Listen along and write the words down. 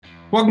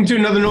Welcome to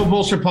another No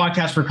Bullshit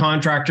podcast for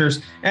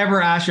contractors.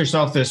 Ever ask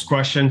yourself this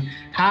question?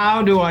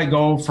 How do I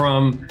go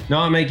from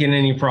not making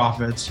any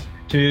profits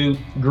to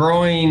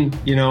growing,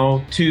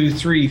 2,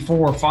 3,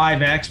 4,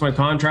 5x my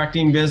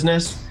contracting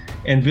business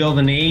and build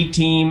an A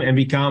team and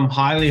become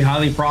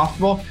highly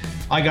profitable?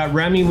 I got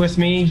Remi with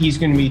me. He's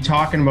going to be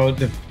talking about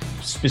the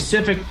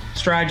specific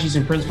strategies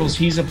and principles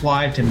he's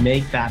applied to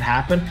make that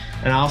happen.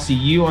 And I'll see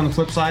you on the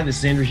flip side. This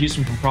is Andrew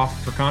Houston from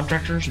Profit for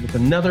Contractors with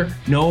another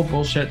No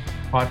Bullshit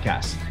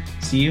podcast.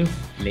 See you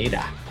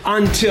later.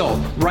 Until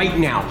right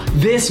now,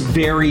 this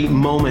very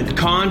moment,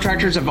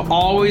 contractors have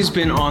always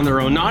been on their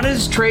own, not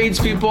as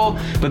tradespeople,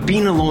 but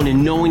being alone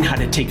and knowing how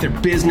to take their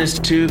business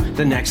to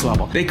the next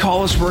level. They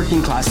call us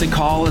working class. They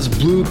call us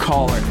blue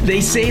collar. They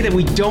say that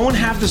we don't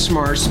have the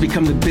smarts to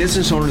become the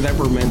business owner that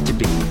we're meant to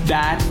be.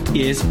 That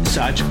is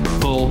such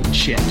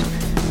bullshit.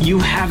 You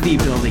have the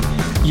ability.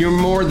 You're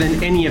more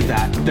than any of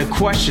that. The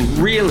question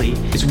really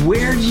is,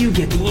 where do you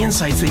get the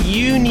insights that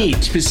you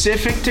need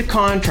specific to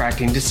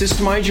contracting to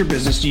systemize your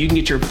business so you can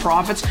get your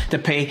profits to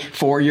pay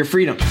for your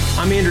freedom?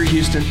 I'm Andrew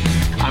Houston.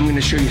 I'm going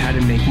to show you how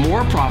to make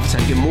more profits, how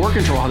to get more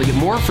control, how to get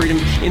more freedom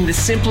in the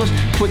simplest,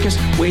 quickest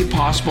way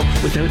possible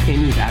without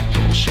any of that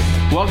bullshit.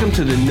 Welcome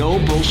to the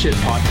No Bullshit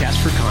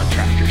podcast for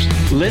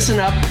contractors. Listen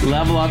up,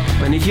 level up,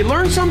 and if you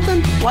learn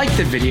something, like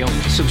the video,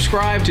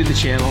 subscribe to the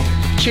channel,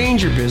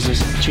 change your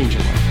business, change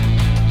your life.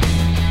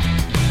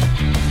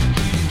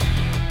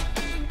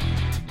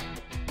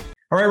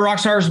 All right,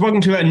 Rockstars, welcome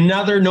to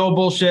another No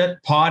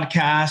Bullshit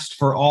podcast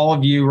for all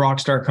of you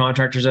Rockstar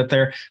contractors out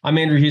there. I'm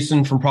Andrew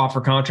Houston from Profit for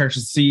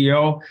Contractors,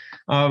 CEO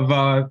of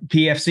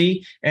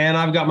PFC, and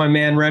I've got my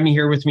man Remi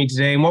here with me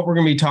today. And what we're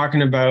going to be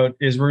talking about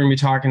is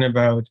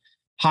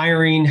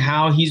hiring,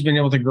 how he's been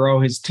able to grow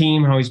his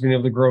team, how he's been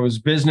able to grow his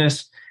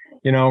business.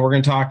 We're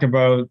going to talk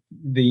about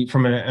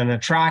from an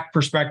attract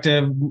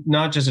perspective,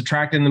 not just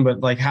attracting them, but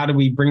like how do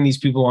we bring these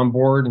people on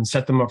board and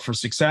set them up for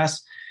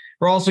success.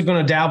 We're also going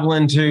to dabble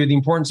into the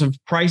importance of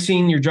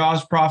pricing your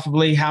jobs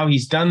profitably, how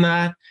he's done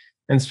that,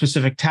 and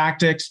specific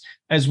tactics,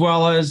 as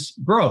well as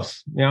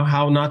growth,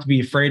 how not to be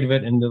afraid of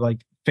it and to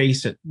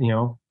face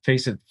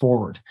it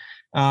forward.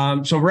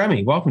 So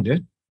Remi, welcome,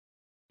 dude.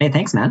 Hey,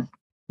 thanks, man.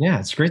 Yeah,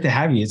 it's great to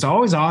have you. It's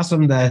always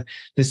awesome to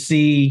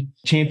see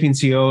champion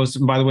CEOs.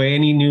 And by the way,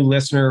 any new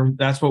listener,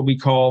 that's what we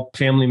call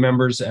family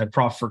members at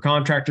Profit for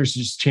Contractors,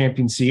 just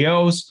champion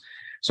CEOs.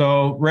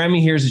 So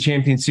Remi here's a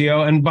champion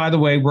CEO. And by the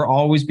way, we're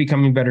always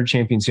becoming better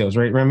champion CEOs,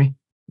 right, Remi?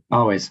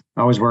 Always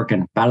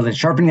working.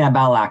 Sharpening that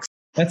battle axe.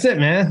 That's it,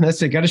 man.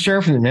 That's it. Got to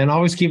sharpen it, man.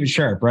 Always keep it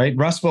sharp, right?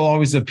 Rust will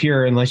always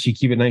appear unless you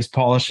keep it nice,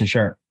 polished, and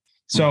sharp.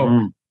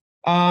 So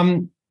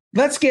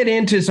let's get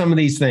into some of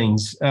these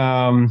things.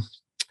 1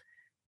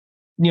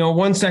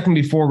 second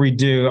before we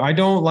do, I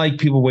don't like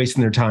people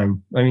wasting their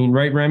time. I mean,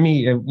 right,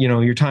 Remi?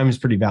 Your time is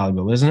pretty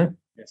valuable, isn't it?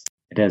 Yes,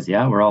 it is.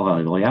 Yeah, we're all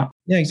valuable. Yeah.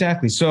 Yeah,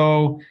 exactly.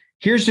 So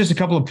here's just a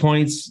couple of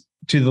points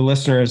to the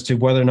listener as to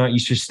whether or not you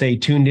should stay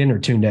tuned in or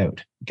tuned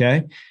out.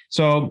 Okay.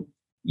 So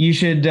you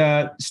should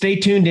stay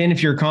tuned in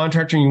if you're a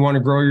contractor and you want to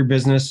grow your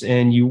business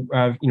and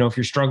if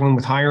you're struggling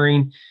with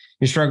hiring,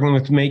 you're struggling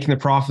with making the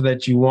profit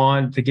that you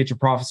want to get your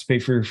profits to pay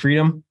for your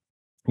freedom.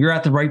 You're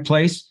at the right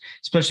place,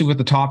 especially with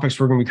the topics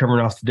we're going to be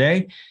covering off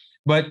today.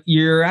 But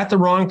you're at the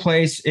wrong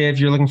place if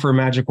you're looking for a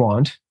magic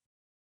wand.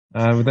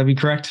 Would that be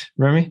correct,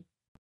 Remi?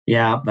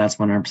 Yeah, that's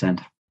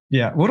 100%.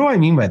 Yeah. What do I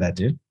mean by that,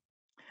 dude?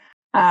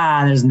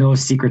 There's no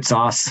secret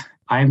sauce.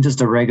 I'm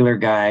just a regular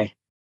guy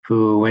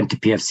who went to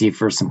PFC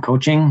for some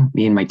coaching,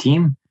 me and my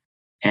team,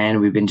 and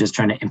we've been just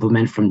trying to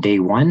implement from day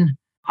one.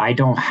 I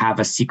don't have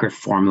a secret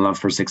formula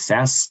for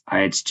success.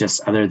 It's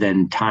just other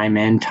than time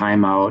in,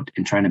 time out,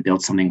 and trying to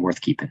build something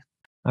worth keeping.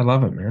 I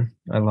love it, man.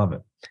 I love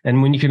it.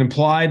 And when you can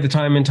apply the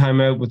time in,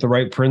 time out with the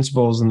right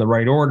principles in the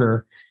right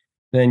order,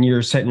 then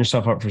you're setting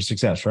yourself up for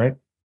success, right?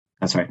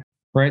 That's right.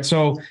 Right.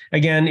 So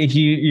again, if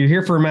you're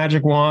here for a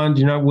magic wand,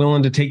 you're not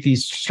willing to take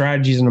these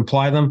strategies and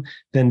apply them,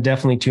 then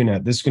definitely tune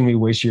out. This is going to be a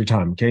waste of your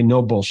time. Okay.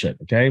 No bullshit.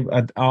 Okay.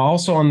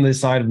 Also on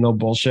this side of no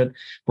bullshit,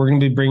 we're going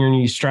to be bringing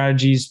you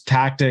strategies,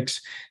 tactics.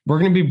 We're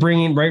going to be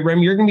bringing, right,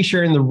 Remi, you're going to be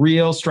sharing the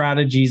real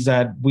strategies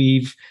that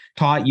we've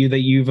taught you, that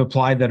you've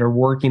applied, that are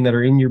working, that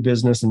are in your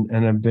business and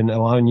have been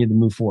allowing you to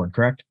move forward.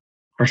 Correct?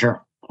 For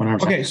sure.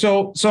 100%. Okay.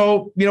 So,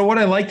 what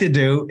I like to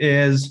do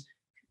is,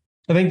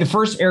 I think the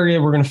first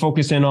area we're going to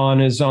focus in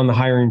on is on the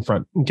hiring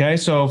front. Okay.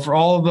 So for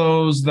all of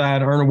those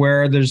that aren't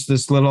aware, there's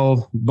this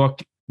little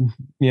book,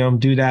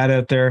 do that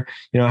out there,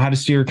 how to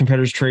steer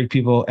competitors, trade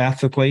people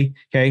ethically.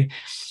 Okay.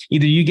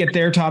 Either you get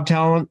their top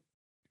talent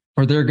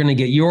or they're going to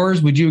get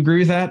yours. Would you agree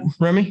with that,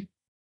 Remi?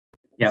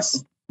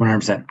 Yes.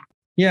 100%.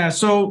 Yeah.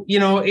 So,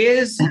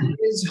 is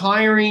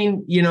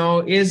hiring,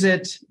 is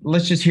it,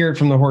 let's just hear it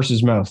from the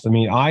horse's mouth. I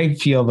mean, I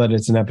feel that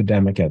it's an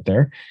epidemic out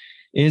there.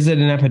 Is it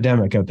an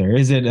epidemic out there?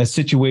 Is it a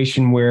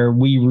situation where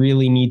we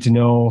really need to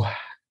know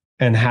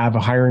and have a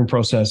hiring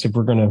process if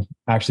we're going to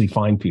actually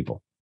find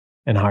people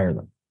and hire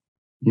them?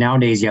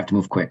 Nowadays, you have to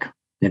move quick.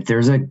 If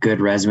there's a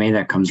good resume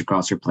that comes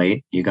across your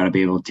plate, you got to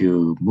be able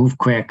to move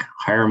quick,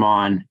 hire them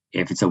on.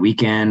 If it's a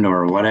weekend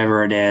or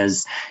whatever it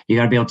is, you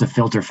got to be able to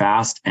filter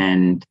fast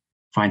and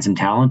find some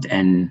talent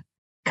and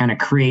kind of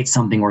create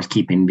something worth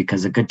keeping,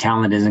 because a good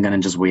talent isn't going to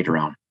just wait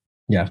around.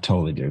 Yeah,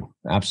 totally, dude.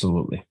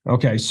 Absolutely.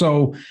 Okay.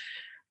 So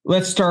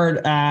let's start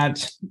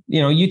at,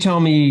 you tell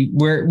me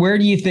where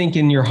do you think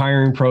in your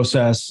hiring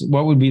process,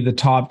 what would be the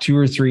top 2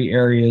 or 3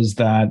 areas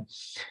that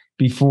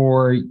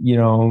before,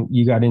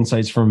 you got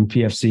insights from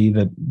PFC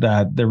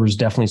that there was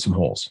definitely some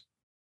holes?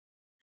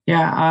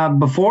 Yeah.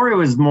 Before it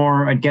was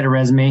more, I'd get a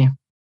resume.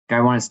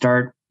 Guy want to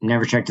start,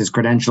 never checked his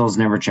credentials,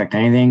 never checked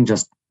anything.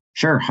 Just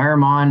sure, hire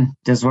him on.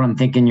 This is what I'm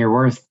thinking you're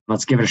worth.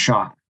 Let's give it a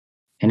shot.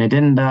 And it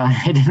didn't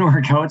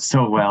work out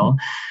so well.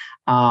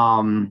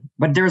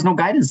 But there was no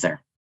guidance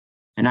there.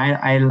 And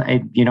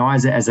I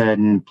as an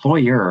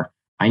employer,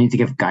 I need to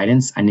give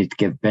guidance. I need to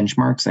give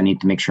benchmarks. I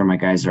need to make sure my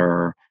guys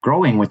are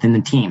growing within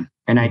the team.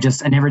 And I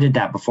never did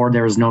that before.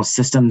 There was no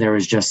system. There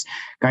was just,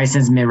 guy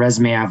sends me a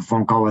resume, I have a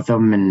phone call with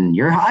them, and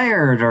you're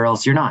hired or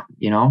else you're not,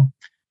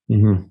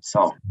 Mm-hmm.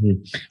 So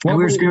and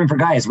we were screaming for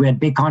guys. We had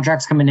big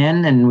contracts coming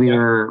in and we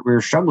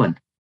were struggling.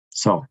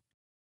 So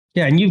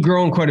yeah, and you've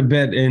grown quite a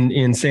bit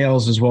in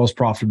sales as well as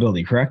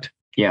profitability, correct?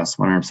 Yes,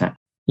 100%.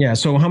 Yeah.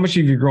 So how much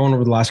have you grown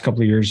over the last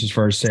couple of years as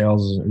far as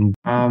sales?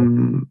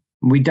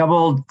 We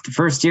doubled the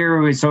first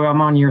year. So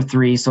I'm on year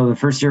 3. So the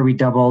first year we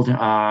doubled, we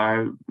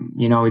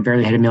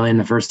barely hit $1 million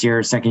the first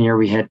year. Second year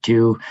we hit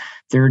 2.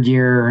 Third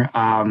year,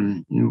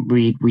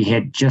 we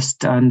hit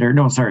just under,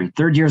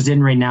 third year's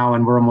in right now.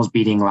 And we're almost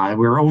beating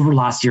we're over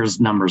last year's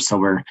numbers. So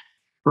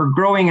we're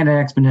growing at an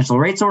exponential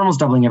rate. So we're almost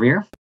doubling every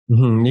year.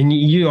 Mm-hmm. And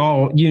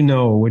you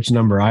know which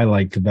number I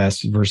like the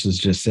best versus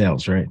just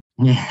sales, right?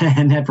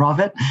 Yeah, net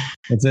profit.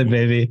 That's it,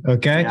 baby.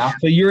 Okay. Yeah.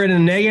 So you're at a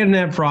negative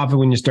net profit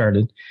when you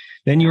started.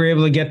 Then you were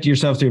able to get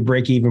yourself to a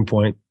break-even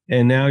point,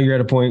 and now you're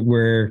at a point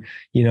where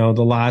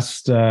the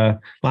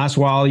last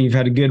while you've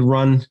had a good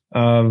run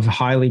of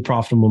highly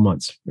profitable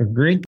months.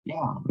 Agree?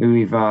 Yeah,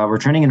 we're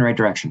trending in the right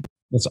direction.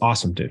 That's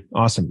awesome, dude.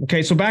 Awesome.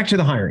 Okay, so back to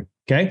the hiring.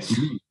 Okay,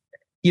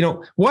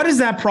 what is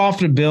that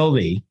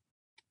profitability?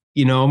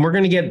 And we're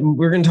going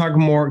to talk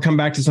more, come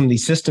back to some of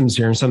these systems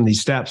here and some of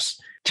these steps.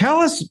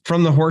 Tell us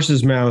from the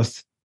horse's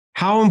mouth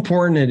how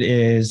important it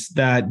is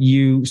that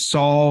you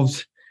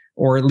solved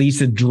or at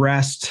least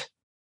addressed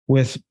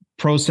with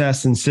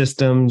process and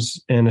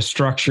systems and a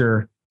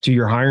structure to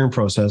your hiring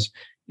process.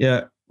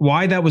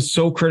 Why that was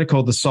so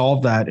critical to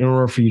solve that in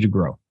order for you to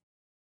grow.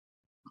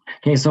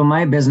 Okay, so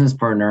my business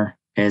partner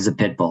is a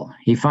pit bull.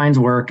 He finds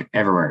work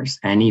everywhere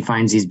and he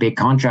finds these big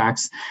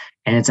contracts,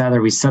 and it's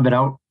either we sub it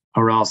out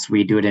or else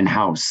we do it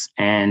in-house.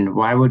 And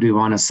why would we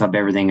want to sub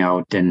everything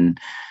out? And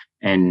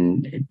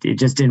it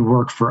just didn't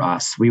work for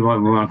us. We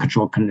want to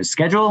control the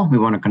schedule. We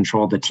want to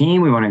control the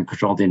team. We want to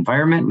control the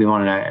environment. We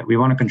want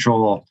to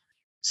control.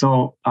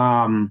 So,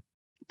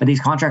 but these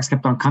contracts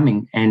kept on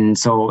coming. And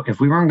so if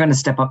we weren't going to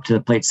step up to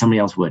the plate, somebody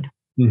else would.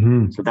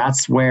 Mm-hmm. So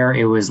that's where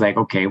it was like,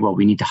 okay, well,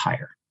 we need to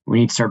hire. We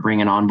need to start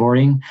bringing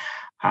onboarding.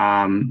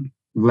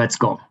 Let's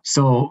go.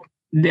 So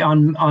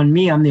on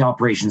me, I'm the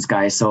operations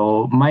guy.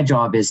 So my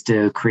job is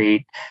to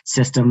create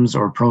systems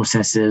or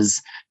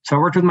processes. So I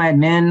worked with my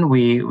admin.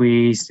 We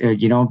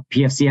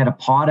PFC had a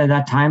pod at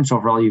that time.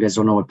 So for all you guys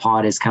don't know what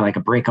pod is, kind of like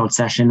a breakout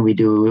session. We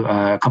do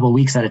a couple of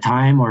weeks at a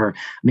time, or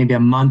maybe a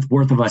month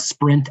worth of a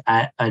sprint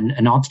at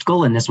an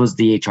obstacle. And this was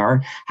the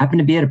HR. Happened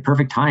to be at a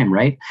perfect time,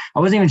 right? I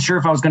wasn't even sure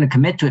if I was going to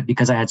commit to it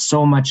because I had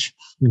so much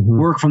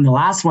work from the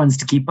last ones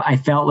to keep. I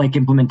felt like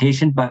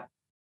implementation, but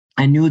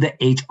I knew that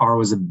HR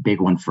was a big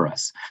one for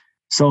us.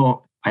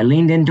 So I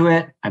leaned into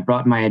it. I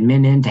brought my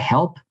admin in to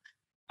help.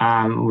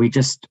 We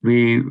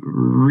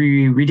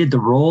redid the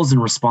roles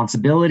and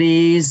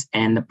responsibilities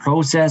and the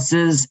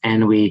processes,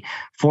 and we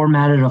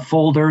formatted a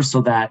folder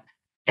so that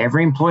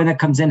every employee that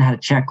comes in had a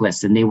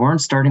checklist, and they weren't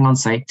starting on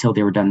site till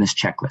they were done this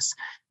checklist.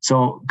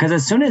 So, because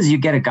as soon as you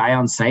get a guy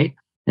on site,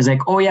 it's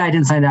like, oh yeah, I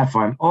didn't sign that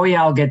form. Oh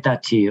yeah, I'll get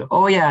that to you.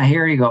 Oh yeah,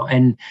 here you go.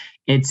 And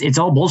it's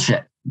all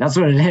bullshit. That's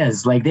what it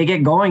is. Like they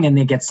get going and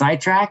they get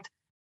sidetracked.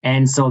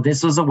 And so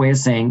this was a way of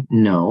saying,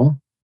 no,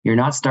 you're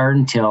not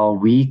starting until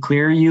we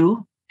clear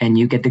you and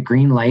you get the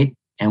green light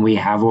and we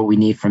have what we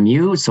need from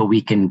you so we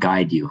can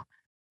guide you.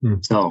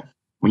 So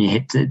when you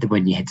hit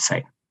the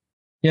site.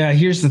 Yeah,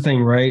 here's the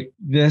thing, right?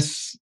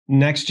 This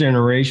next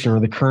generation or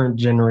the current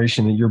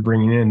generation that you're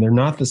bringing in, they're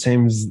not the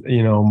same as,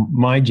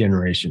 my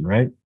generation,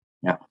 right?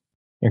 Yeah.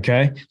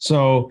 Okay.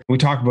 So we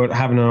talk about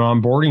having an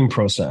onboarding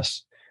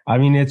process. I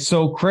mean, it's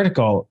so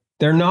critical.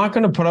 They're not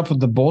going to put up with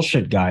the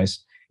bullshit, guys.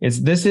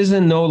 This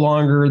isn't no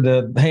longer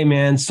the, hey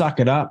man,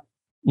 suck it up,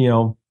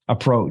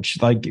 approach.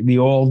 Like the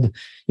old,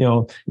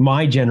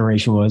 my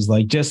generation was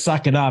like, just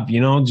suck it up,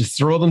 just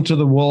throw them to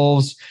the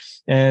wolves.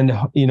 And,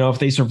 if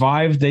they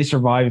survive, they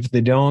survive. If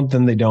they don't,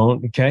 then they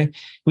don't. Okay.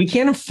 We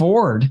can't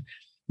afford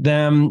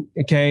them.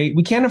 Okay.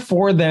 We can't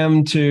afford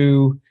them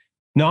to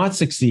not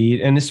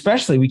succeed. And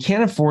especially we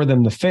can't afford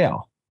them to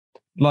fail.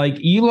 Like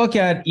you look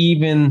at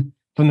even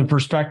from the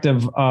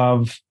perspective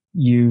of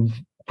you've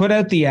put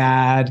out the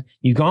ad,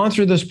 you've gone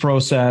through this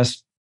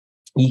process,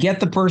 you get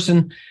the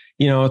person,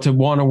 to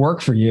want to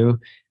work for you.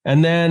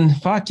 And then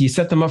you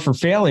set them up for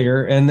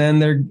failure. And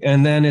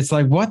then it's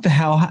like, what the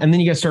hell? And then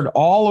you got to start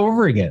all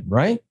over again.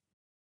 Right.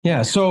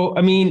 Yeah. So,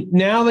 I mean,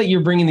 now that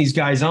you're bringing these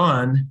guys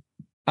on,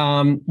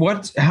 how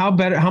much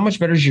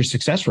better is your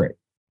success rate?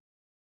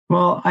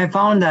 Well, I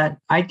found that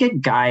I'd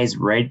get guys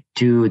right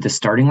to the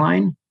starting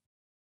line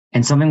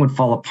and something would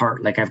fall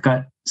apart. Like I've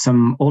got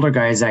some older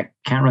guys that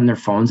can't run their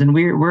phones, and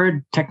we're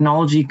a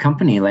technology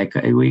company. Like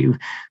right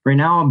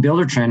now,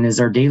 Builder Trend is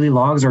our daily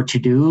logs, our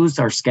to-dos,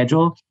 our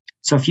schedule.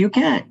 So if you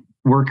can't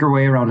work your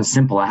way around a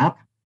simple app,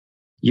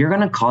 you're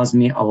going to cause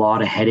me a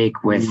lot of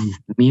headache with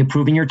me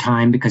approving your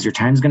time, because your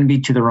time's going to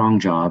be to the wrong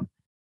job.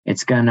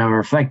 It's going to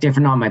reflect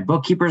different on my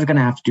bookkeeper is going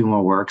to have to do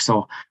more work.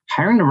 So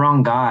hiring the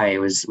wrong guy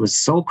was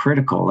so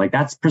critical. Like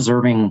that's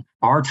preserving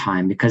our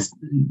time, because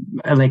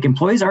like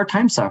employees, our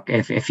time suck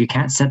if you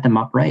can't set them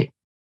up right.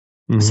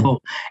 Mm-hmm. So,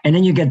 and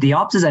then you get the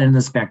opposite end of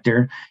the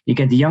spectrum. You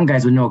get the young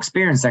guys with no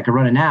experience that could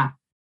run an app,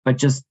 but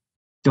just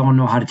don't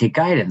know how to take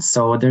guidance.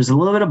 So there's a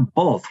little bit of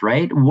both,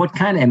 right? What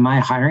kind of, am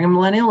I hiring a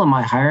millennial? Am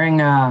I hiring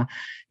an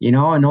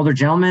older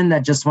gentleman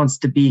that just wants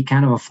to be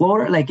kind of a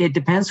floater? Like it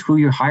depends who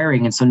you're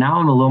hiring. And so now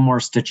I'm a little more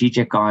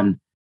strategic on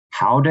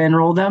how to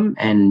enroll them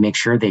and make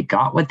sure they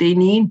got what they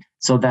need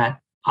so that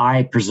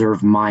I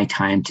preserve my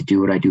time to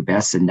do what I do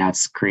best. And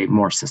that's create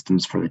more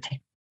systems for the team.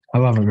 I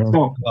love it, man.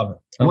 So I love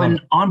it. When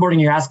onboarding,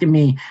 you're asking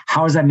me,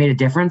 how has that made a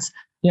difference?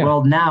 Yeah.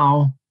 Well,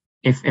 now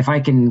if I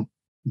can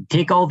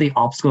take all the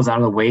obstacles out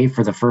of the way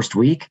for the first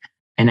week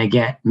and I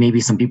get maybe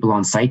some people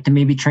on site to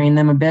maybe train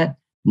them a bit,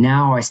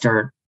 now I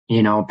start,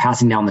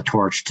 passing down the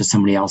torch to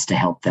somebody else to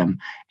help them.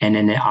 And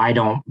then I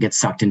don't get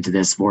sucked into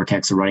this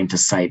vortex of running to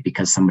site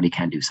because somebody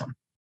can't do something.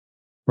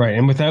 Right.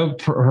 And without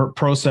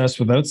process,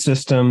 without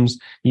systems,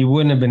 you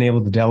wouldn't have been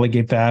able to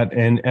delegate that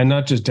and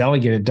not just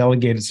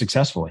delegate it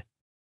successfully.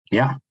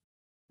 Yeah.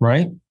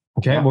 Right.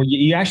 Okay. Yeah. Well,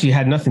 you actually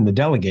had nothing to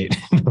delegate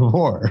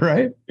before,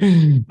 right?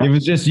 It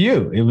was just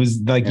you. It was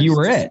like you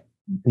were it.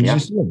 It was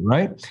just you,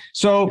 right?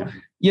 So,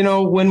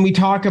 when we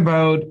talk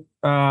about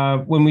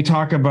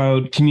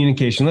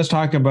communication, let's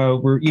talk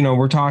about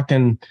we're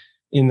talking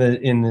in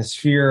the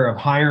sphere of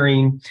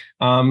hiring.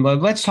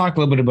 Let's talk a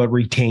little bit about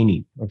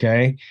retaining.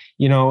 Okay.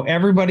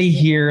 Everybody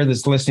here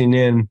that's listening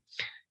in,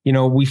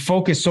 we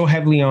focus so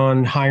heavily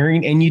on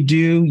hiring, and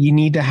you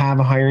need to have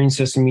a hiring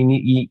system.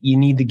 You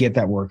need to get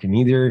that working.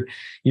 Either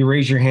you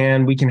raise your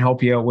hand, we can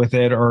help you out with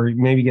it, or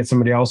maybe get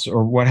somebody else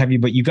or what have you,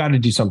 but you got to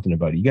do something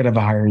about it. You got to have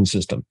a hiring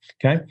system.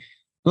 Okay.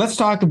 Let's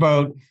talk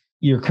about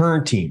your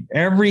current team.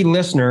 Every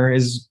listener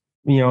is,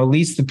 at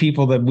least the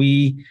people that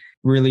we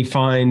really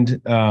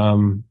find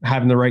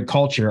having the right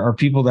culture are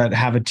people that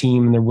have a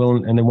team and they're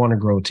willing and they want to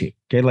grow a team.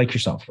 Okay. Like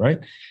yourself. Right.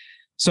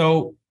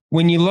 So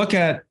when you look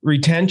at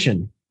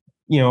retention,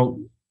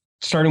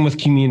 starting with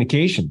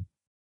communication,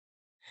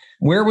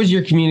 where was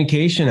your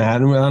communication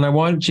at? And I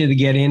want you to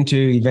get into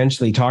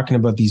eventually talking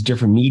about these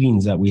different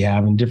meetings that we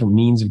have and different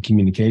means of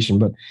communication.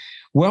 But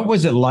what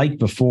was it like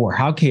before?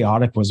 How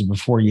chaotic was it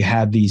before you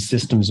had these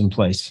systems in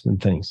place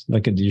and things?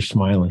 Look at you're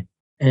smiling.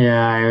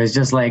 Yeah, it was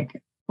just like,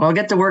 well,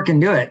 get to work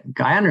and do it.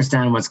 I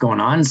understand what's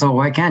going on, so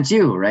why can't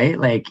you? Right?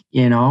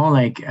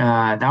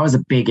 That was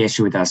a big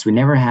issue with us. We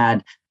never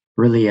had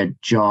really a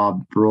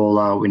job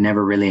rollout. We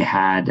never really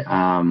had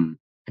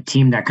a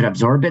team that could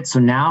absorb it. So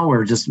now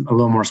we're just a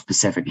little more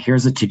specific.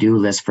 Here's a to-do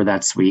list for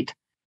that suite.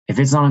 If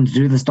it's not on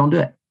to-do list, don't do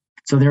it.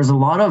 So there's a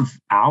lot of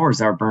hours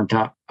that are burnt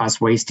up, us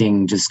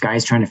wasting, just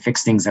guys trying to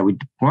fix things that we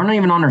weren't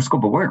even on our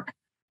scope of work.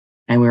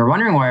 And we were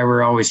wondering why we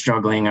were always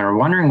struggling, or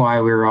wondering why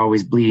we were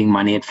always bleeding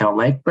money, it felt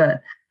like.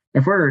 But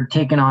if we're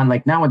taking on,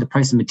 like now with the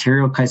price of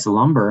material, price of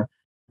lumber,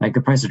 like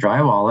the price of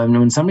drywall, and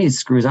when somebody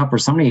screws up or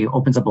somebody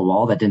opens up a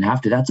wall that didn't have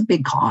to, that's a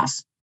big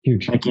cost.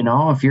 Huge. Like,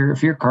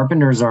 if your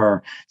carpenters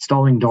are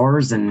installing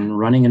doors and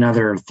running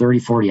another 30,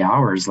 40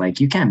 hours, like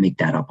you can't make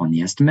that up on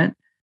the estimate.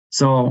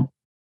 So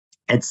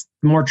it's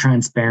more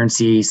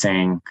transparency,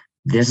 saying,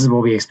 this is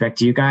what we expect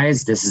to you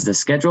guys. This is the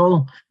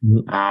schedule.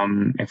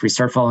 Mm-hmm. If we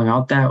start following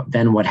out that,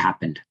 then what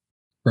happened?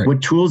 Right.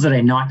 What tools did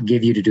I not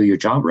give you to do your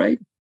job right?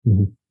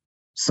 Mm-hmm.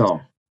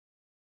 So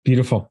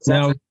beautiful.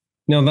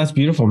 No, that's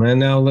beautiful, man.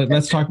 Now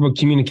let's talk about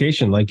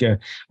communication. Like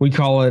we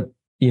call it,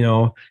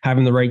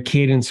 having the right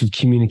cadence of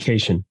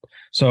communication.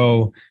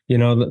 So,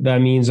 that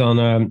means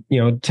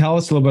tell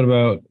us a little bit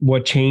about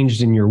what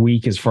changed in your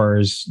week as far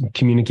as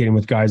communicating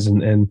with guys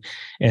and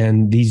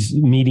these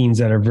meetings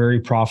that are very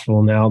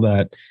profitable now,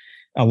 that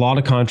a lot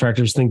of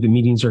contractors think the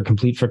meetings are a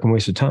complete freaking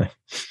waste of time.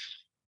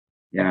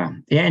 Yeah.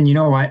 Yeah. And you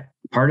know what?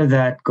 Part of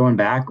that going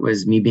back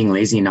was me being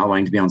lazy and not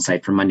wanting to be on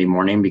site for Monday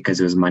morning because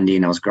it was Monday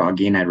and I was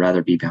groggy and I'd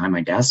rather be behind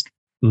my desk.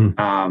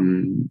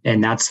 And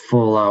that's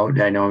full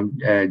out. I know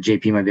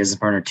JP, my business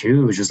partner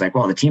too, was just like,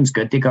 well, the team's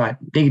good.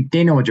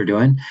 They know what they're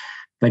doing.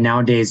 But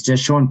nowadays,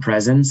 just showing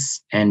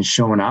presence and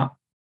showing up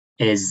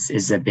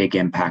is a big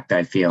impact,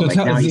 I feel.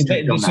 So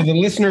the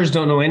listeners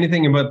don't know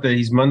anything about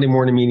these Monday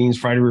morning meetings,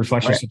 Friday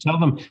reflections. Right. So tell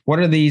them, what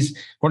are these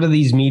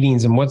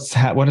meetings and what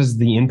has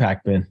the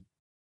impact been?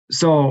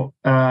 So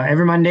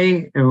every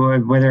Monday,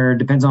 whether it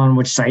depends on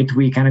which site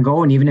we kind of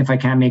go, and even if I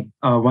can't make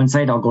one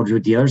site, I'll go to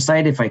the other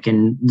site. If I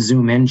can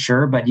zoom in,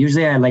 sure. But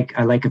usually, I like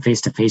a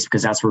face to face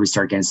because that's where we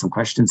start getting some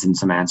questions and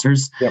some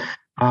answers. Yep.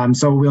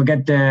 So we'll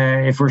get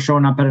if we're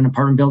showing up at an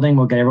apartment building,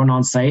 we'll get everyone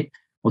on site.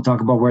 We'll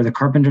talk about where the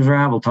carpenters are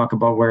at. We'll talk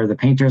about where the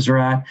painters are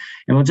at,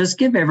 and we'll just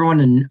give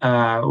everyone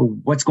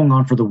what's going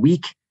on for the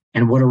week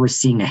and what are we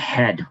seeing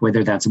ahead,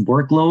 whether that's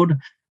workload,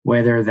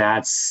 whether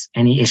that's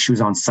any issues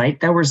on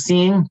site that we're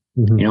seeing,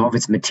 if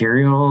it's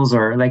materials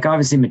or like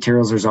obviously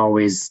materials, there's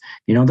always,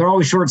 they're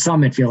always short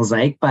some, it feels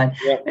like, but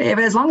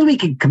as long as we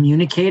can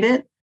communicate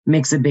it,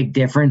 makes a big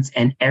difference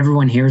and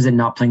everyone hears it,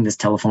 not playing this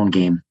telephone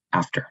game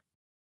after.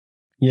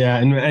 Yeah.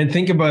 And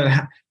think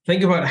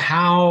about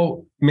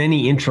how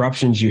many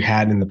interruptions you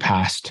had in the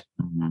past,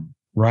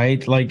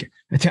 right? Like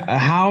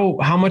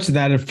how much did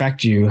that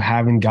affect you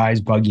having guys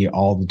bug you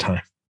all the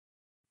time?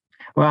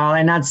 Well,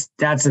 and that's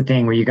the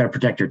thing where you got to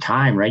protect your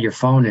time, right? Your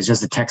phone is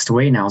just a text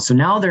away now. So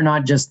now they're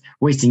not just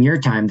wasting your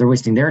time, they're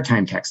wasting their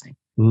time texting.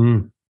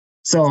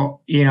 So,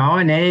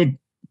 and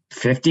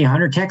 50,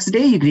 100 texts a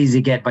day you could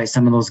easily get by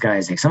some of those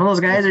guys. Like some of those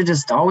guys are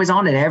just always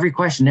on it, every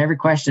question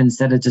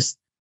instead of just,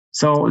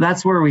 so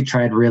that's where we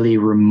tried really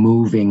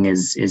removing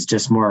is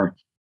just more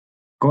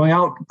going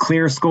out,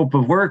 clear scope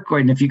of work.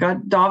 And if you got,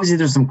 obviously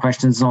there's some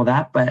questions and all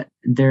that, but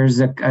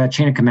there's a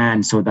chain of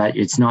command so that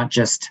it's not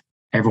just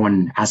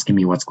everyone asking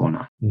me what's going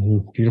on.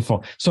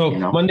 Beautiful. So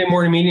Monday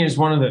morning meeting is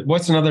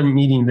what's another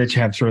meeting that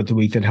you have throughout the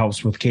week that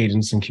helps with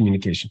cadence and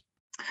communication?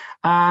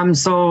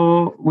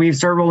 So we've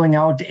started rolling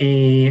out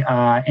a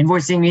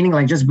invoicing meeting,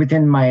 like just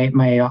within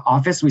my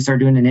office, we started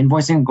doing an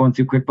invoicing, going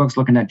through QuickBooks,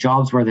 looking at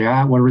jobs, where they're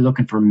at, what are we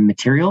looking for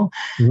material,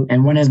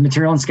 and one is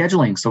material and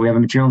scheduling. So we have a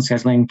material and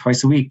scheduling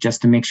twice a week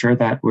just to make sure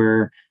that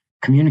we're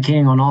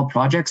communicating on all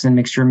projects and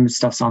make sure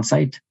stuff's on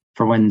site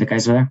for when the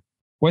guys are there.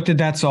 What did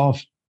that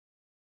solve?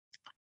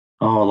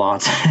 Oh,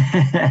 lots.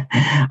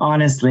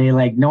 Honestly,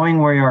 like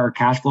knowing where our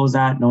cash flow is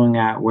at, knowing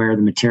where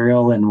the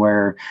material and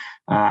where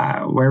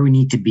we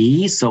need to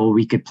be so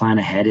we could plan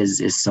ahead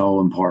is so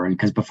important.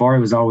 Because before it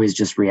was always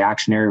just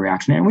reactionary.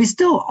 And we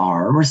still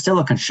are. We're still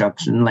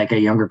a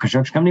younger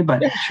construction company,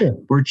 but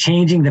we're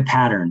changing the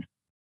pattern.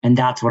 And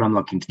that's what I'm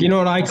looking to do. You know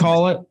what I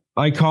call it?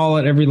 I call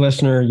it, every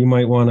listener, you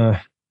might want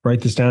to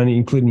write this down,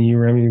 including you,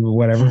 Remi,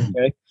 whatever.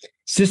 Okay.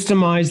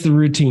 Systemize the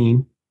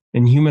routine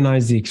and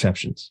humanize the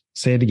exceptions.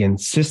 Say it again,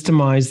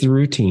 systemize the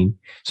routine.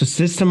 So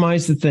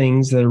systemize the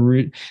things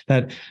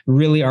that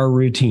really are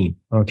routine,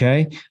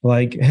 okay?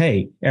 Like,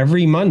 hey,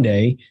 every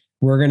Monday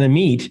we're going to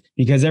meet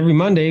because every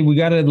Monday we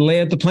got to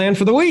lay out the plan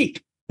for the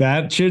week.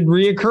 That should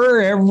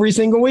reoccur every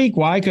single week.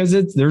 Why?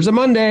 Because there's a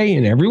Monday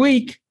in every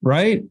week,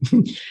 right?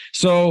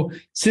 So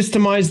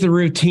systemize the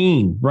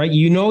routine, right?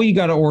 You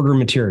got to order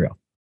material.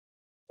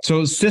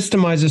 So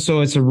systemize it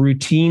so it's a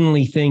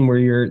routinely thing where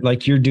you're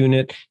doing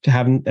it to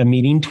have a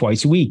meeting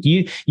twice a week.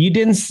 You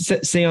didn't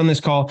say on this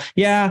call,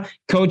 yeah,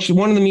 coach,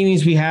 one of the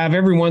meetings we have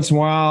every once in a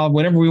while,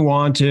 whenever we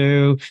want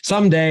to,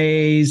 some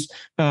days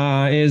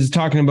is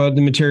talking about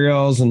the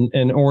materials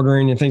and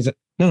ordering and things.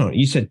 No,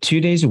 you said 2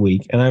 days a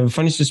week. And I have a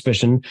funny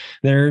suspicion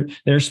there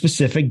are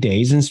specific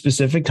days and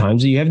specific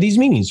times that you have these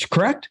meetings,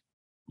 correct?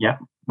 Yeah.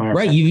 100%.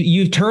 Right.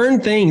 You've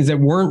turned things that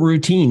weren't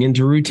routine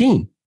into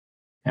routine.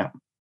 Yeah.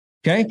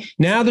 Okay.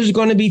 Now there's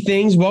going to be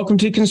things. Welcome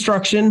to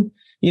construction.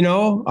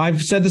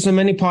 I've said this on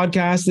many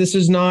podcasts. This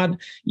is not,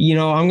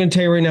 I'm going to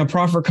tell you right now,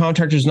 Profit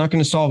Contractor is not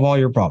going to solve all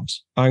your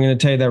problems. I'm going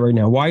to tell you that right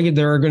now. Why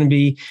there are going to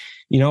be,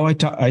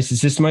 I said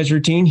systemize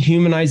routine,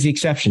 humanize the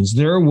exceptions.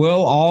 There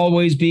will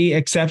always be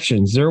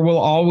exceptions. There will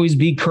always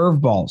be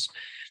curveballs.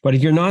 But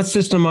if you're not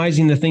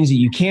systemizing the things that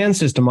you can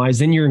systemize,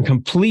 then you're in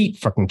complete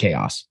fucking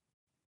chaos.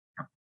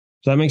 Does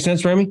that make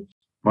sense, Remi?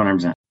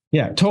 100%.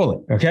 Yeah,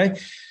 totally. Okay.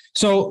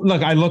 So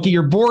look, I look at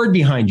your board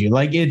behind you.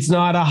 Like it's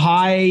not a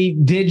high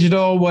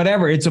digital,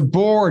 whatever. It's a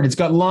board. It's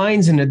got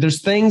lines in it. There's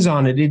things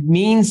on it. It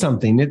means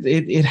something.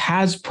 It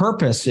has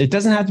purpose. It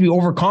doesn't have to be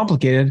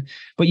overcomplicated,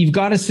 but you've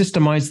got to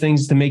systemize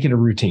things to make it a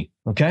routine.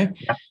 Okay.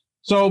 Yeah.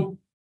 So,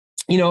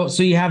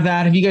 so you have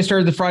that. Have you guys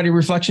started the Friday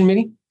reflection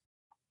meeting?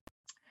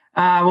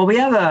 Well, we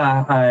have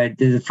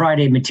the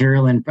Friday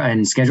material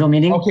and schedule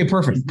meeting. Okay,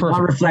 perfect.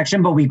 Not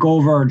reflection, but we go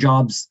over our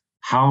jobs,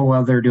 how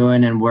well they're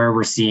doing and where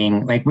we're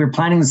seeing, like we're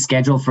planning the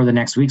schedule for the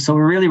next week. So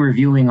we're really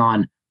reviewing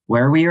on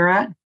where we are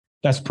at.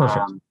 That's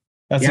perfect.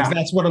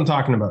 That's what I'm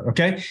talking about.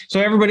 Okay.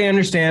 So everybody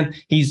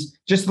understand, he's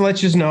just to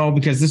let you know,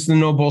 because this is the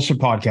no bullshit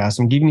podcast.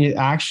 I'm giving you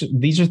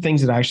these are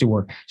things that actually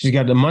work. She's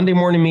got the Monday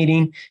morning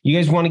meeting. You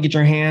guys want to get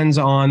your hands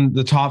on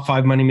the top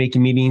 5 money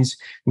making meetings.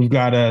 We've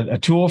got a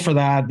tool for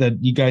that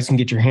you guys can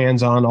get your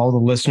hands on, all the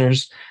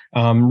listeners.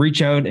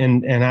 Reach out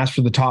and ask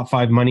for the top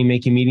 5 money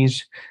making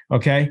meetings.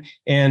 Okay.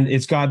 And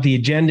it's got the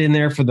agenda in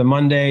there for the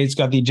Monday. It's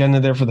got the agenda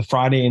there for the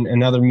Friday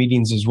and other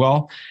meetings as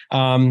well.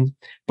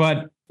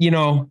 But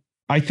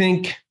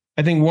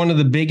I think one of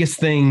the biggest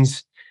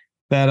things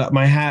that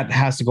my hat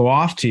has to go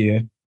off to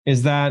you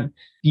is that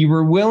you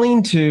were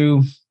willing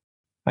to,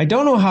 I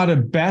don't know how to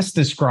best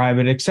describe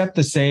it, except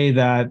to say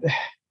that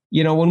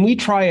when we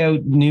try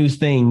out new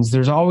things,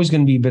 there's always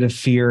going to be a bit of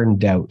fear and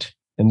doubt,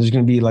 and there's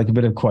going to be like a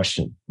bit of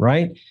question,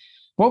 right?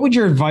 What would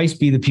your advice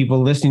be to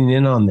people listening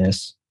in on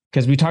this?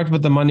 Because we talked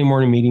about the Monday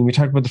morning meeting, we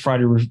talked about the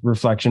Friday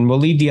reflection. We'll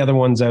leave the other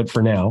ones out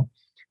for now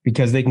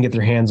because they can get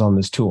their hands on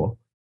this tool.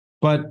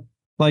 But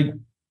like,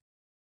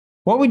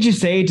 what would you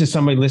say to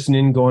somebody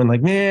listening going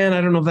like, man,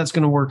 I don't know if that's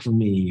going to work for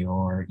me,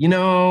 or,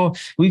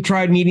 we've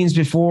tried meetings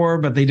before,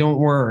 but they don't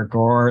work,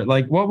 or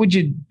like, what would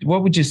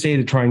you say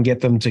to try and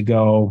get them to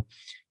go,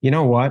 you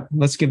know what,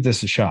 let's give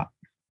this a shot?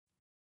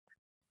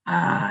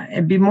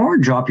 It'd be more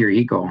drop your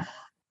ego.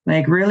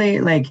 Like really,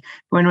 like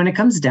when it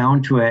comes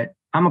down to it,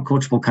 I'm a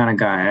coachable kind of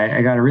guy.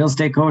 I got a real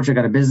estate coach. I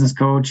got a business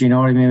coach, you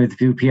know what I mean, with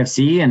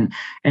PFC.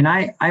 And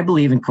I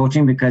believe in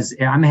coaching because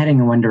I'm heading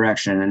in one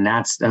direction, and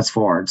that's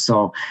forward.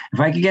 So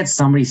if I could get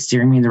somebody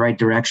steering me in the right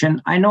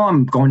direction, I know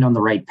I'm going down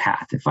the right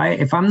path.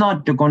 If I'm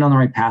not going down the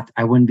right path,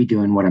 I wouldn't be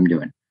doing what I'm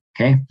doing.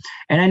 Okay.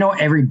 And I know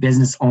every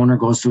business owner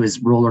goes through his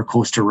roller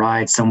coaster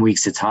ride. Some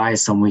weeks it's high,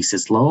 some weeks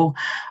it's low.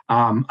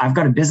 I've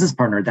got a business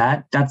partner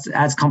that's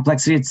adds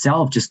complexity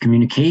itself, just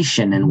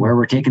communication and where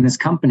we're taking this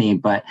company.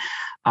 But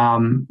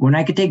when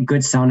I could take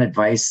good sound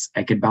advice,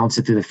 I could bounce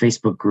it through the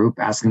Facebook group,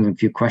 asking them a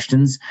few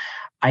questions.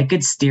 I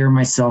could steer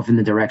myself in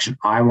the direction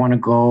I want to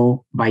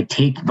go by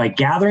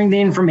gathering the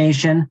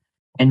information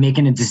and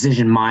making a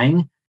decision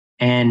mine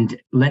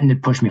and letting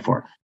it push me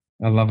forward.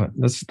 I love it.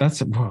 That's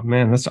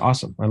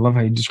awesome. I love how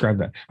you describe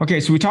that.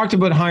 Okay. So we talked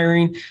about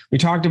hiring. We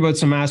talked about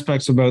some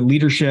aspects about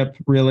leadership,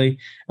 really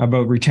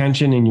about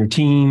retention in your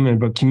team and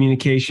about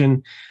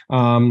communication.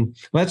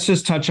 Let's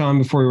just touch on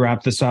before we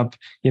wrap this up.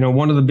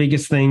 One of the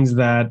biggest things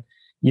that,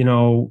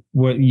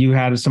 what you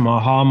had some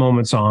aha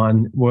moments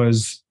on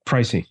was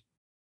pricing.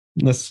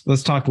 Let's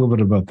talk a little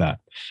bit about that.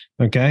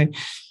 Okay.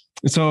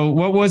 So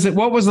what was it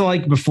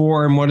like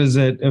before, and what is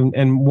it,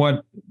 and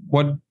what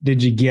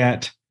did you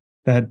get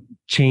that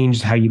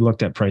changed how you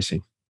looked at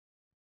pricing?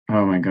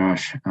 Oh my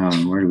gosh.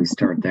 Where do we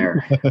start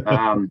there?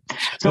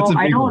 So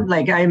I don't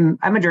like, I'm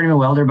a journeyman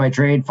welder by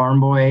trade, farm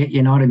boy,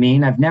 you know what I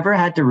mean? I've never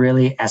had to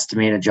really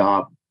estimate a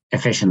job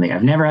efficiently.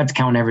 I've never had to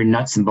count every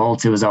nuts and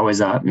bolts. It was always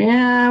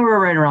we're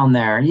right around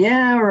there.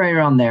 Yeah, we're right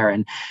around there.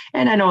 And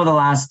I know the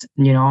last,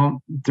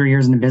 3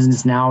 years in the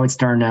business now, we're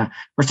starting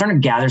to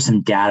gather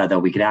some data that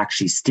we could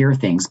actually steer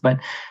things. But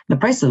the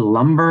price of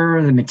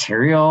lumber, the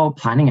material,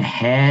 planning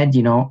ahead,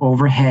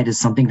 overhead is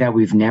something that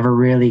we've never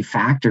really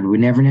factored. We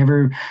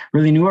never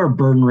really knew our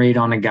burn rate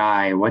on a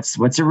guy. What's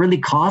it really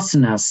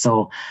costing us?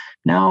 So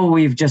now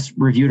we've just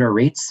reviewed our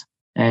rates.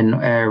 And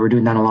we're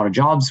doing that on a lot of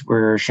jobs.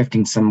 We're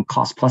shifting some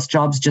cost plus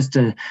jobs just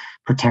to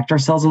protect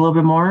ourselves a little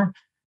bit more.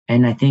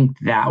 And I think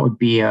that would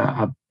be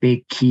a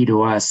big key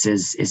to us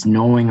is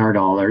knowing our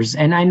dollars.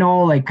 And I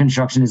know like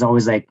construction is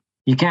always like,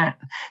 it's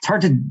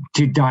hard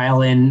to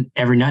dial in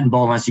every nut and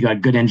bolt unless you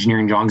got good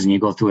engineering drawings and you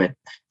go through it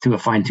through a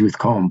fine tooth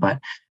comb. But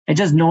it's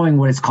just knowing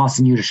what it's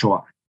costing you to show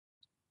up.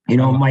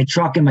 My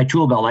truck and my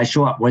tool belt, I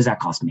show up. What does that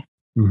cost me?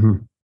 Mm-hmm.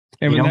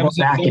 And that was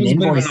a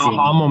bit of an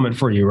aha moment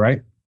for you,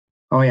 right?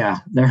 Oh yeah.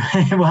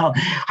 Well,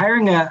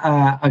 hiring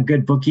a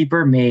good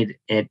bookkeeper made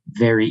it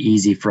very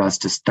easy for us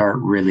to start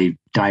really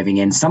diving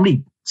in.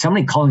 Somebody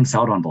calling us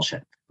out on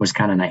bullshit was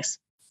kind of nice.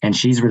 And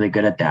she's really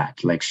good at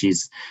that. Like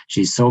she's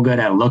so good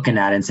at looking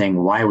at it and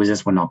saying, why was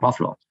this one not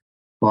profitable?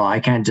 Well,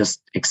 I can't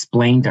just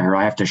explain to her.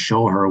 I have to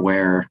show her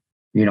where,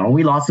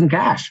 we lost some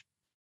cash.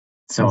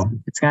 So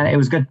it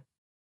was good.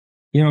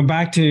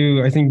 Back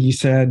to, I think you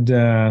said,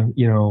 I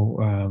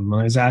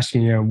was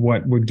asking you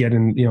what would get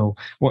in,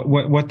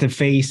 what they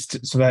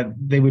faced so that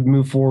they would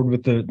move forward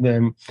with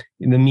the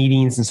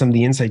meetings and some of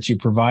the insights you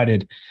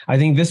provided. I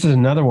think this is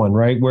another one,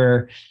 right?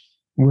 Where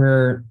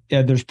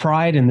there's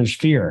pride and there's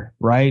fear,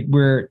 right?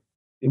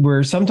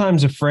 We're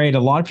sometimes afraid. A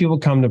lot of people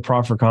come to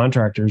Profit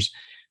Contractors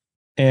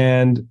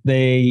and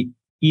they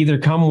either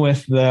come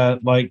with the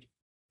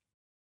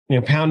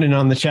pounding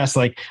on the chest,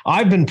 like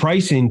I've been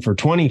pricing for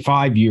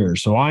 25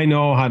 years, so I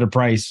know how to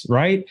price,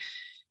 right?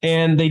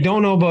 And they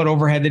don't know about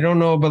overhead. They don't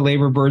know about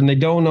labor burden. They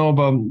don't know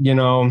about,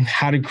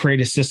 how to create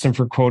a system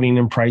for quoting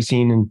and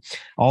pricing and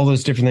all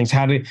those different things,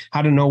 how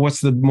to know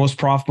what's the most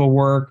profitable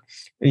work,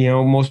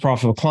 most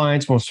profitable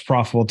clients, most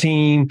profitable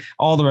team,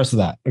 all the rest of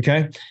that.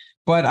 Okay.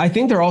 But I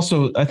think there's a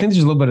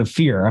little bit of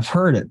fear. I've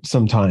heard it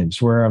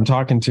sometimes where I'm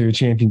talking to a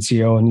champion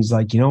CEO and he's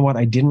like, you know what?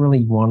 I didn't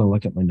really want to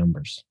look at my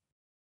numbers.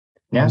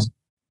 Yeah.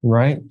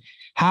 Right.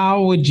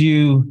 How would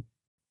you,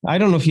 I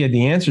don't know if you had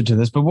the answer to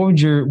this, but what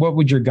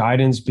would your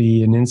guidance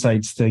be and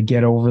insights to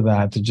get over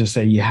that, to just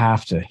say, you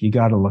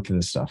got to look at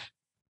this stuff?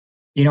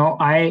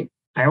 I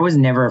was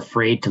never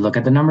afraid to look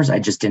at the numbers. I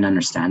just didn't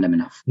understand them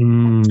enough.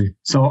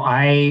 So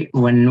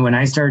when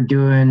I started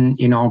doing,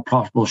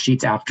 profitable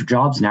sheets after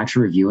jobs and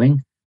actually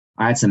reviewing,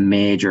 I had some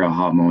major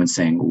aha moments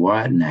saying,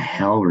 what in the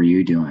hell were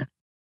you doing?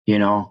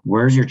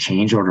 Where's your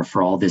change order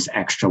for all this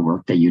extra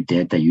work that you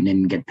did that you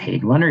didn't get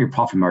paid? What are your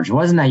profit margin? It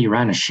wasn't that you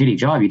ran a shitty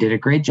job. You did a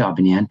great job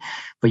in the end,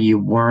 but you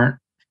weren't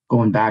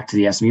going back to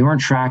the estimate. You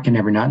weren't tracking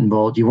every nut and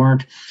bolt. You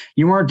weren't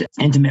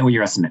intimate with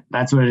your estimate.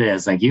 That's what it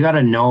is. Like, you got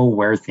to know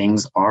where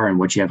things are and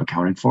what you have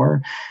accounted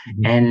for.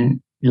 Mm-hmm.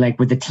 And like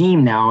with the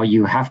team now,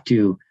 you have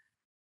to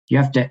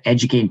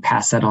educate and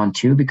pass that on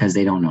too, because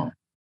they don't know.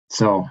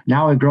 So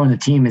now growing the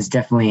team is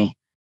definitely,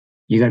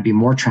 you got to be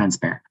more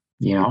transparent,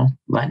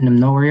 letting them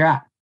know where you're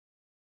at.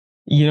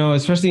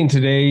 Especially in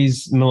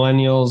today's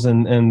millennials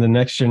and the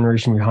next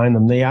generation behind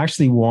them, they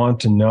actually want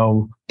to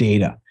know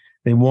data.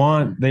 They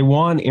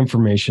want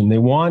information. They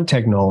want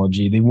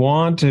technology. They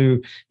want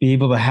to be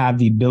able to have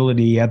the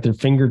ability at their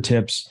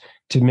fingertips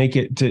to make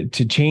it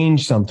to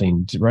change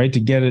something, right? To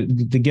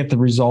get the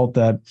result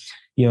that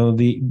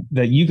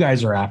that you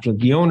guys are after,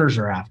 the owners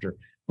are after.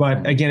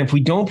 But again, if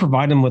we don't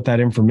provide them with that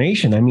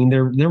information, I mean,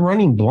 they're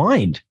running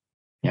blind.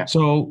 Yeah.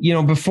 So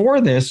before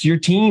this, your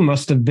team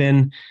must have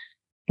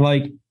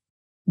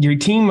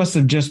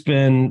just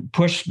been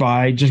pushed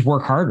by just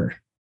work harder.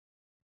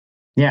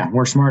 Yeah,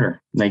 work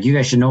smarter. Like, you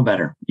guys should know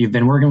better. You've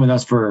been working with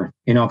us for,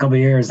 a couple of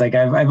years. Like,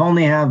 I've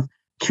only have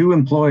 2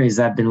 employees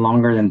that have been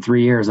longer than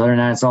 3 years. Other than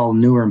that, it's all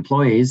newer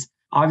employees.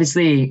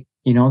 Obviously,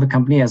 the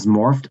company has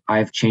morphed.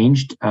 I've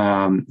changed.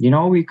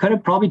 We could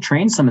have probably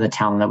trained some of the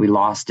talent that we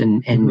lost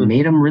and mm-hmm.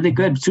 made them really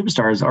good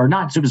superstars, or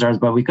not superstars,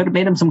 but we could have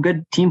made them some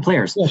good team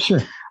players. Yeah,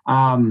 sure.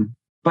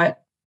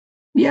 But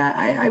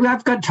yeah,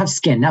 I've got tough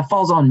skin. That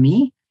falls on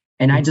me.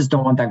 And I just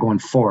don't want that going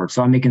forward.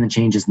 So I'm making the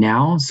changes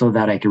now so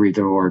that I can reap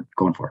the reward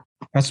going forward.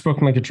 That's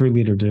spoken like a true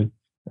leader, dude.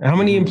 How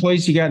many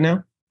employees you got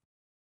now?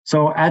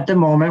 So at the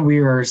moment, we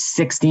are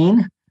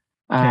 16.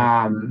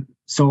 Okay.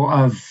 So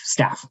of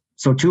staff.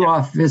 So 2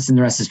 office and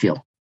the rest is field.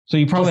 So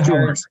you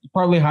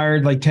probably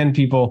hired like 10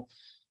 people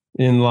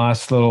in the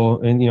last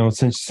little, and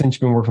since you've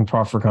been working with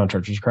Profit for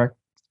Contractors, correct?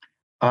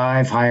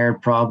 I've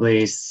hired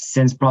probably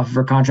since Profit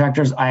for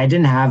Contractors. I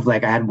didn't have I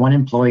had 1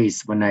 employee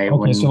when I.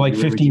 Okay, so like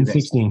 15,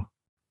 16.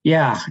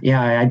 Yeah.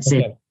 I'd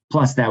say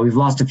plus that. We've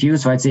lost a few,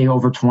 so I'd say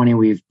over 20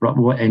 we've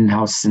brought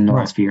in-house in the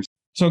last few years.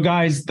 So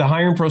guys, the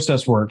hiring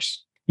process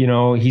works.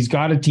 He's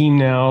got a team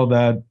now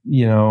that,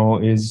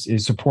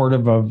 is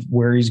supportive of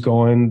where he's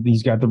going.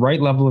 He's got the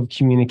right level of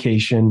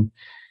communication.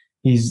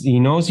 He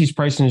knows he's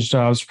pricing his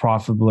jobs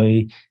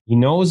profitably. He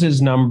knows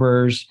his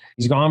numbers.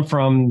 He's gone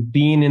from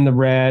being in the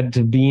red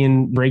to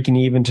being breaking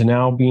even to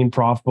now being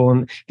profitable.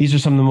 And these are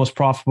some of the most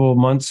profitable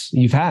months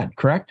you've had,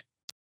 correct?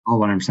 Oh,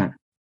 100%.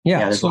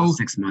 Yeah. This last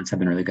 6 months have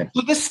been really good.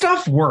 So this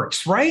stuff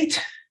works, right?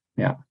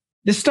 Yeah.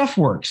 This stuff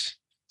works.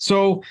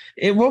 So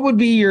what would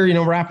be your,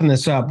 wrapping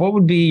this up, what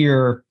would be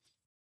your,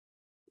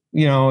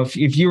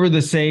 if you were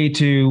to say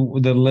to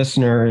the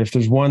listener, if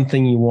there's one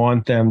thing you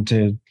want them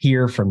to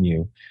hear from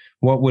you,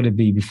 what would it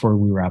be before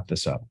we wrap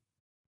this up?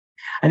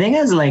 I think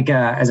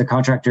as a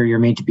contractor, you're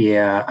made to be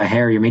a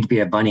hare, you're made to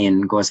be a bunny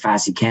and go as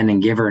fast as you can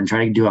and give her and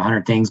try to do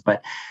 100 things,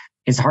 but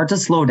it's hard to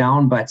slow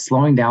down, but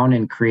slowing down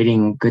and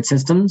creating good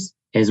systems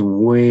is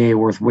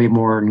worth way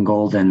more in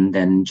gold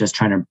than just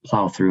trying to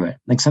plow through it.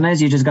 Like,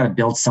 sometimes you just got to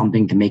build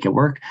something to make it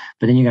work,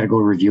 but then you got to go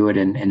review it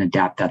and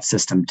adapt that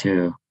system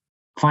to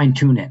fine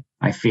tune it.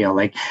 I feel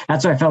like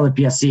that's what I felt at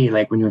PSC.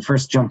 Like, when you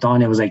first jumped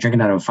on, it was like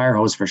drinking out of a fire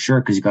hose for sure,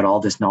 because you got all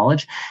this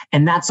knowledge,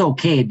 and that's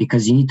okay,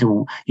 because you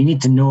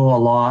need to know a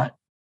lot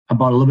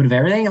about a little bit of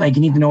everything. Like,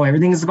 you need to know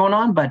everything that's going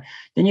on, but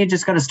then you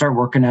just got to start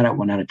working at it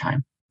one at a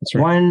time. That's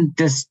right.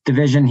 This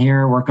division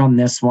here, work on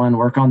this one,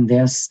 work on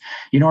this.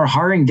 Our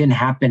hiring didn't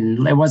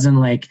happen. It wasn't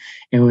like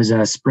it was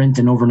a sprint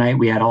and overnight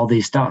we had all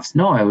these stuffs.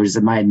 No, it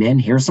was my admin.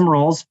 Here's some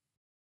roles.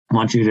 I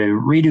want you to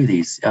redo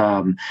these.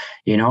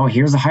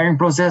 Here's the hiring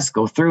process.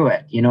 Go through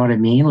it. You know what I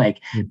mean? Like,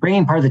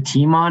 bringing part of the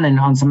team on and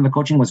on some of the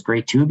coaching was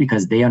great too,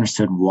 because they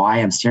understood why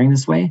I'm steering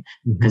this way,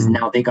 because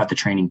now they got the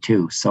training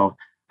too. So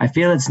I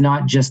feel it's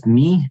not just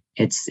me.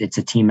 It's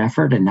a team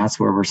effort, and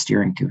that's where we're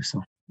steering to.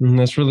 So.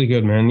 That's really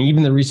good, man.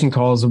 Even the recent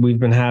calls that we've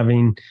been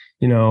having,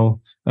 with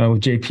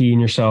JP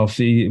and yourself,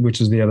 which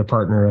is the other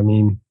partner. I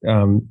mean,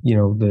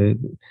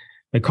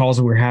 the calls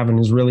that we're having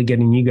is really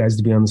getting you guys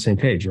to be on the same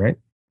page, right?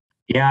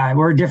 Yeah,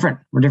 we're different.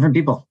 We're different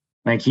people.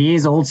 Like,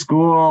 he's old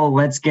school,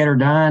 let's get her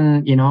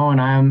done,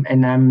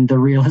 and I'm the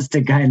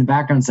realistic guy in the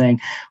background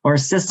saying our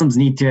systems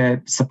need to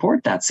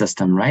support that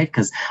system, right?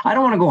 Because I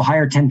don't want to go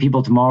hire 10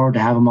 people tomorrow to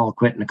have them all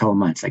quit in a couple of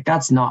months. Like,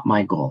 that's not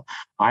my goal.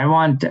 I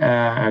want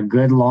a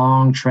good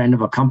long trend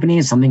of a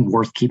company, something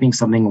worth keeping,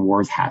 something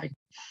worth having.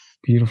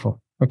 Beautiful.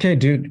 Okay,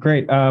 dude,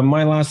 great.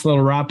 My last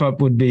little wrap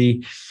up would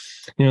be,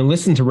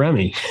 listen to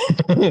Remi.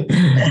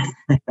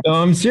 No,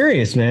 I'm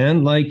serious,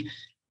 man. Like,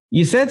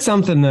 you said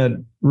something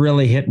that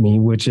really hit me,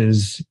 which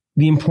is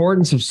the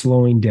importance of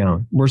slowing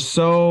down. We're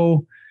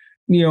so,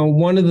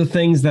 one of the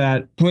things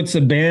that puts a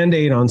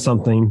Band-Aid on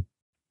something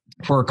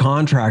for a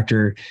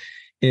contractor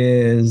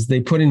is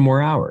they put in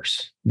more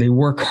hours. They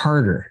work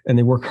harder and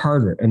they work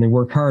harder and they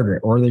work harder,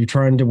 or they're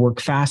trying to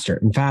work faster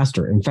and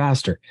faster and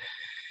faster.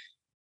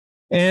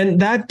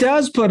 And that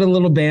does put a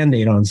little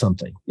Band-Aid on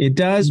something. It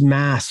does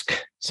mask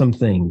some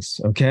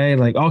things. Okay.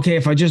 Like, okay,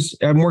 if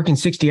I'm working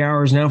 60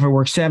 hours now, if I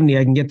work 70,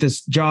 I can get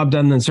this job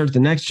done, then start the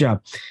next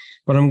job.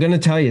 But I'm going to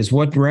tell you is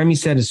what Remi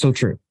said is so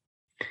true.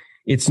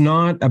 it's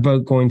not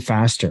about going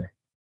faster.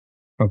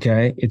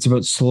 Okay. It's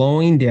about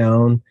slowing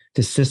down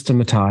to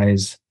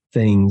systematize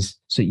things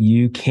so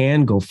you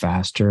can go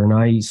faster. And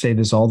I say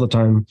this all the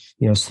time,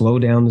 slow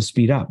down to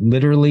speed up.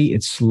 Literally,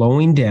 it's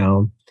slowing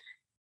down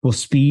will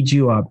speed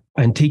you up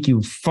and take you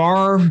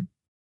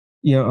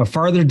a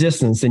farther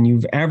distance than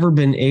you've ever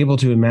been able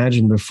to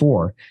imagine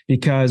before,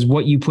 because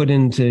what you put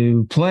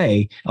into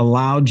play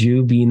allowed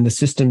you, being the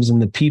systems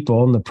and the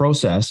people and the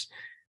process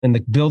and the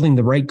building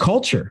the right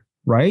culture,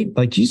 right?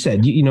 Like you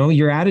said,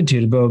 your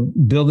attitude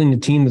about building a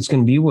team that's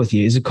going to be with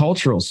you is a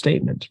cultural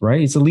statement,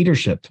 right? It's a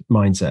leadership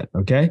mindset.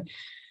 Okay.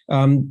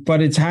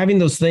 But it's having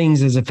those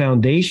things as a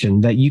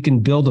foundation that you can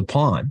build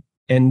upon.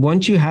 And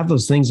once you have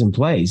those things in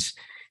place,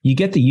 you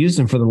get to use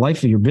them for the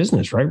life of your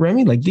business, right,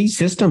 Remi? Like these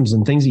systems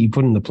and things that you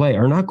put into play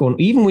are not going,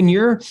 even when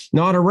you're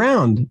not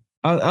around,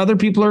 other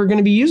people are going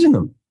to be using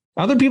them.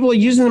 Other people are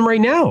using them right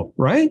now,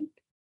 right?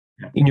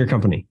 Yeah. In your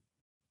company.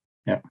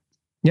 Yeah.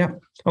 Yeah.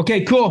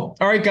 Okay, cool.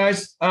 All right,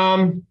 guys.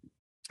 Again,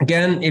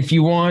 if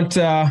you want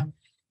to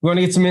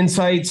get some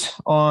insights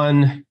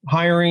on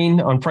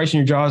hiring, on pricing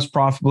your jobs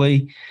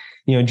profitably,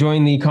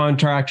 join the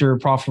Contractor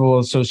Profitable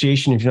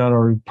Association if you're not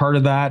already part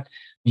of that.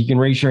 You can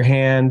raise your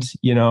hand,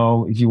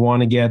 if you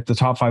want to get the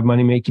top 5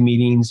 money-making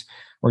meetings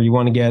or you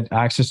want to get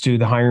access to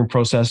the hiring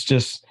process,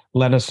 just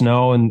let us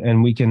know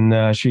and we can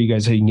show you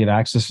guys how you can get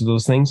access to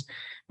those things.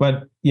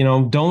 But,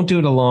 don't do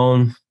it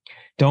alone.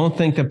 Don't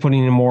think that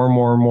putting in more and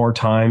more and more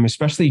time,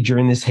 especially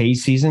during this hay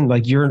season,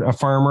 like you're a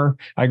farmer.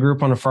 I grew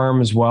up on a farm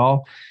as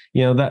well.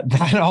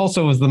 That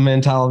also was the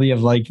mentality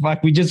of like,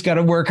 fuck, we just got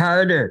to work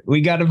harder.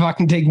 We got to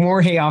fucking take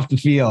more hay off the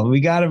field. We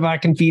got to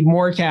fucking feed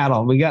more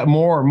cattle. We got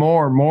more,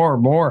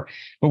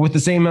 but with the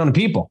same amount of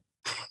people,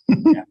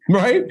 yeah.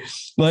 Right?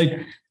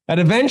 Like, and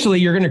eventually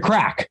you're going to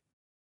crack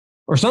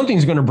or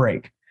something's going to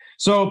break.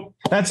 So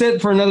that's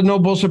it for another No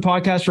Bullshit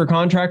podcast for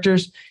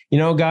contractors.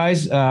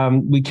 Guys,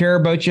 we care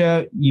about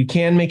you. You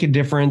can make a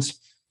difference.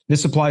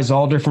 This applies to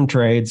all different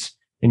trades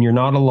and you're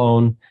not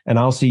alone. And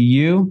I'll see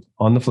you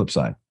on the flip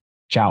side.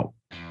 Ciao.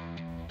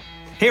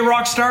 Hey,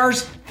 rock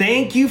stars.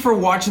 Thank you for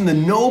watching the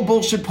No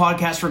Bullshit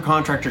podcast for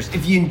contractors.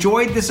 If you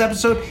enjoyed this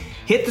episode,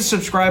 hit the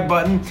subscribe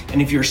button.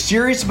 And if you're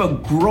serious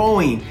about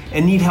growing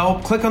and need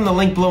help, click on the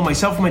link below.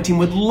 Myself and my team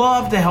would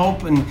love to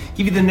help and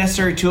give you the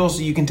necessary tools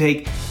so you can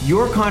take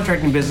your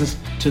contracting business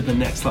to the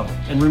next level.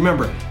 And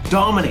remember,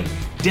 dominate,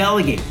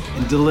 delegate,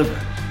 and deliver.